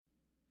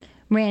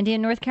Randy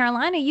in North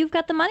Carolina, you've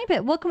got the money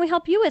pit. What can we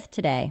help you with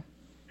today?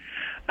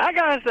 I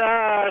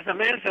got some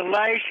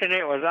insulation.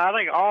 It was, I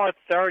think, all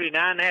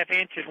 39.5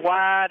 inches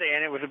wide,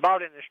 and it was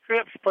bought in the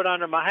strips put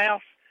under my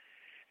house.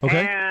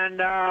 Okay. And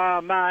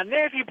my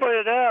nephew put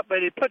it up,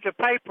 but he put the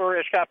paper,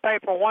 it's got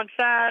paper on one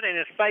side, and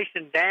it's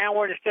facing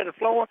downward instead of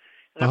floor.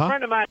 And a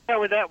friend of mine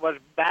told me that was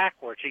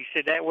backwards. He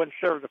said that wouldn't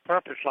serve the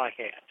purpose like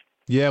that.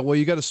 Yeah, well,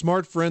 you got a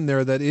smart friend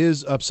there that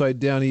is upside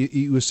down.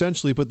 He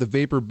essentially put the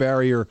vapor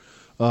barrier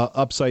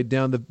upside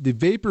down. The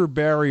vapor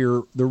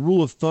barrier, the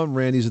rule of thumb,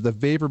 Randy, is that the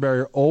vapor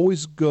barrier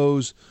always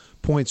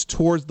points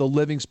towards the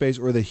living space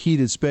or the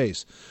heated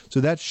space.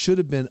 So that should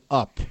have been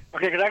up.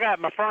 Okay, because I got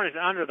my furnace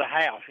under the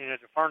house. You know,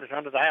 there's a furnace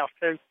under the house,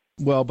 too.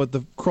 Well, but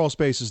the crawl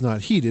space is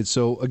not heated,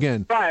 so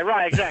again...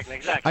 Right,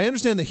 exactly. I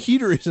understand the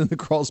heater is in the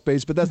crawl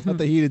space, but that's not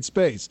the heated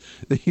space.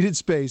 The heated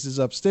space is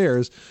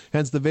upstairs,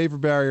 hence the vapor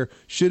barrier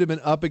should have been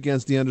up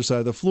against the underside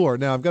of the floor.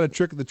 Now, I've got a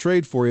trick of the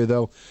trade for you,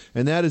 though,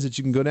 and that is that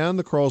you can go down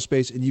the crawl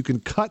space and you can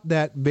cut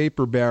that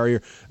vapor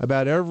barrier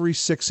about every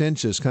 6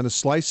 inches, kind of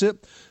slice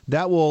it.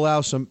 That will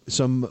allow some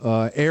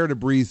air to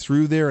breathe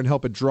through there and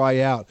help it dry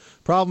out.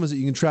 Problem is that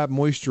you can trap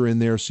moisture in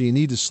there, so you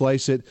need to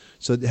slice it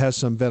so it has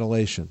some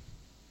ventilation.